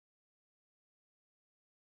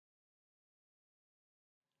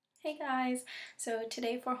Hey guys! So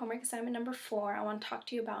today for homework assignment number 4, I want to talk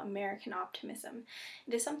to you about American optimism.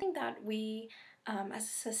 It is something that we as a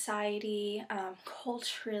society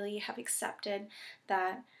culturally have accepted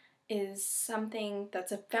that is something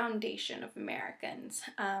that's a foundation of Americans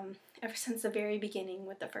ever since the very beginning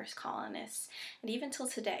with the first colonists. And even till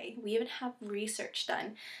today, we even have research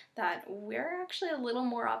done that we're actually a little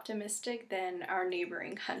more optimistic than our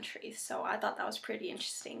neighboring countries. So I thought that was pretty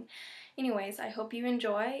interesting. Anyways, I hope you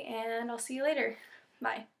enjoy, and I'll see you later.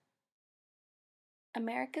 Bye.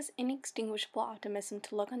 America's inextinguishable optimism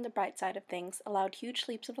to look on the bright side of things allowed huge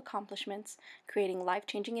leaps of accomplishments, creating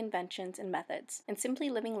life-changing inventions and methods, and simply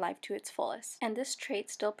living life to its fullest. And this trait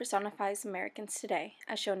still personifies Americans today,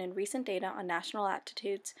 as shown in recent data on national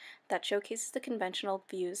attitudes that showcases the conventional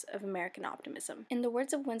views of American optimism. In the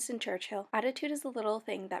words of Winston Churchill, attitude is the little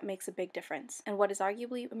thing that makes a big difference, and what is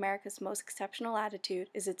arguably America's most exceptional attitude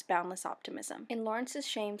is its boundless optimism. In Lawrence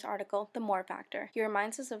Shames' article, The More Factor, he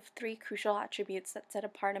reminds us of 3 crucial attributes that set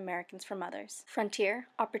apart Americans from others: frontier,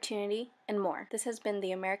 opportunity, and more. This has been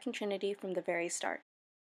the American Trinity from the very start.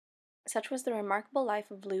 Such was the remarkable life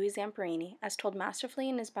of Louis Zamperini, as told masterfully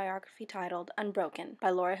in his biography titled Unbroken by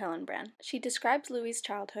Laura Hillenbrand. She describes Louis'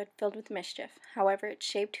 childhood filled with mischief, however it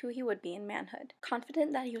shaped who he would be in manhood.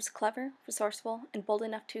 Confident that he was clever, resourceful, and bold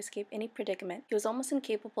enough to escape any predicament, he was almost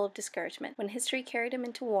incapable of discouragement. When history carried him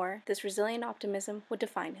into war, this resilient optimism would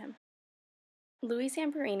define him. Louis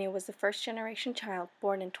Zamperini was the first-generation child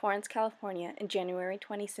born in Torrance, California in January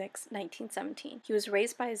 26, 1917. He was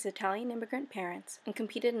raised by his Italian immigrant parents and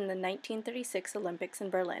competed in the 1936 Olympics in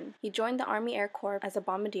Berlin. He joined the Army Air Corps as a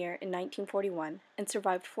bombardier in 1941 and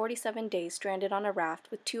survived 47 days stranded on a raft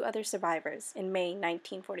with 2 other survivors in May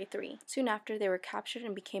 1943. Soon after, they were captured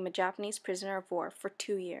and became a Japanese prisoner of war for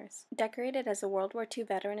 2 years. Decorated as a World War II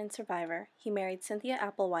veteran and survivor, he married Cynthia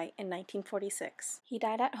Applewhite in 1946. He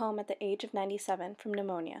died at home at the age of 97 from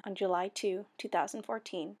pneumonia on July 2,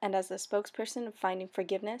 2014, and as the spokesperson of Finding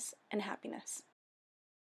Forgiveness and Happiness.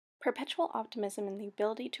 Perpetual optimism and the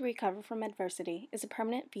ability to recover from adversity is a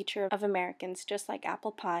permanent feature of Americans, just like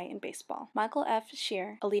apple pie and baseball. Michael F.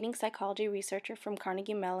 Shear, a leading psychology researcher from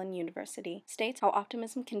Carnegie Mellon University, states how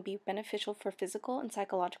optimism can be beneficial for physical and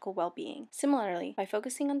psychological well-being. Similarly, by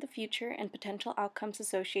focusing on the future and potential outcomes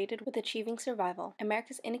associated with achieving survival,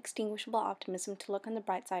 America's inextinguishable optimism to look on the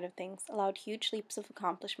bright side of things allowed huge leaps of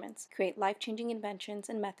accomplishments, create life-changing inventions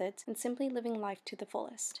and methods, and simply living life to the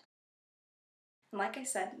fullest. And like I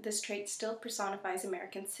said, this trait still personifies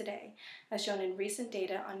Americans today, as shown in recent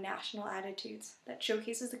data on national attitudes that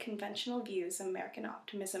showcases the conventional views of American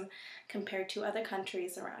optimism compared to other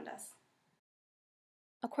countries around us.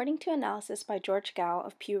 According to analysis by George Gao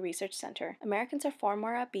of Pew Research Center, Americans are far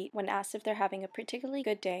more upbeat when asked if they're having a particularly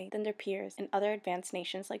good day than their peers in other advanced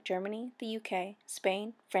nations like Germany, the UK,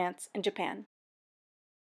 Spain, France, and Japan.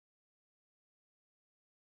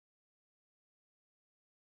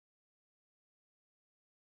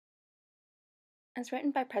 As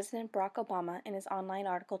written by President Barack Obama in his online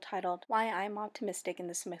article titled Why I'm Optimistic in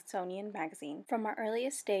the Smithsonian Magazine, from our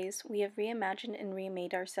earliest days, we have reimagined and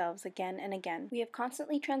remade ourselves again and again. We have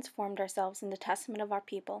constantly transformed ourselves in the testament of our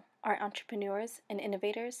people, our entrepreneurs and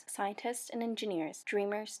innovators, scientists and engineers,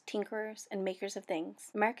 dreamers, tinkerers, and makers of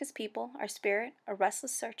things. America's people, our spirit, a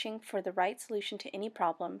restless searching for the right solution to any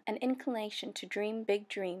problem, an inclination to dream big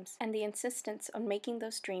dreams, and the insistence on making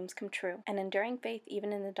those dreams come true, an enduring faith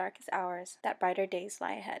even in the darkest hours that brighter days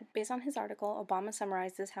lie ahead. Based on his article, Obama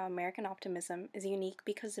summarizes how American optimism is unique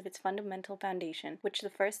because of its fundamental foundation, which the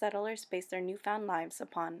first settlers based their newfound lives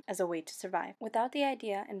upon as a way to survive. Without the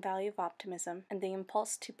idea and value of optimism and the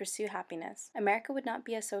impulse to pursue happiness, America would not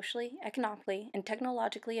be as socially, economically, and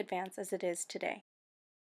technologically advanced as it is today.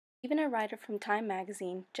 Even a writer from Time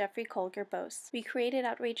magazine, Jeffrey Colger, boasts, "We created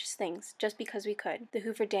outrageous things just because we could. The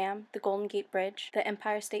Hoover Dam, the Golden Gate Bridge, the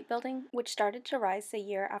Empire State Building, which started to rise the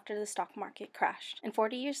year after the stock market crashed. And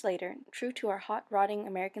 40 years later, true to our hot, rotting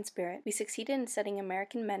American spirit, we succeeded in sending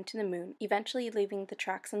American men to the moon, eventually leaving the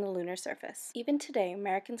tracks on the lunar surface." Even today,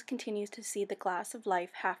 Americans continue to see the glass of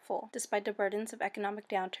life half full, despite the burdens of economic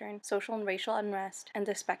downturn, social and racial unrest, and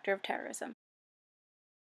the specter of terrorism.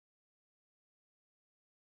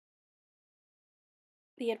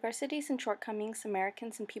 The adversities and shortcomings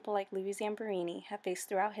Americans and people like Louis Zamperini have faced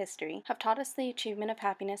throughout history have taught us the achievement of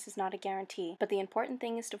happiness is not a guarantee, but the important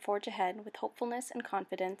thing is to forge ahead with hopefulness and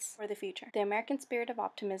confidence for the future. The American spirit of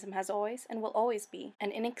optimism has always and will always be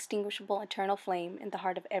an inextinguishable eternal flame in the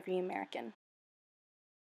heart of every American.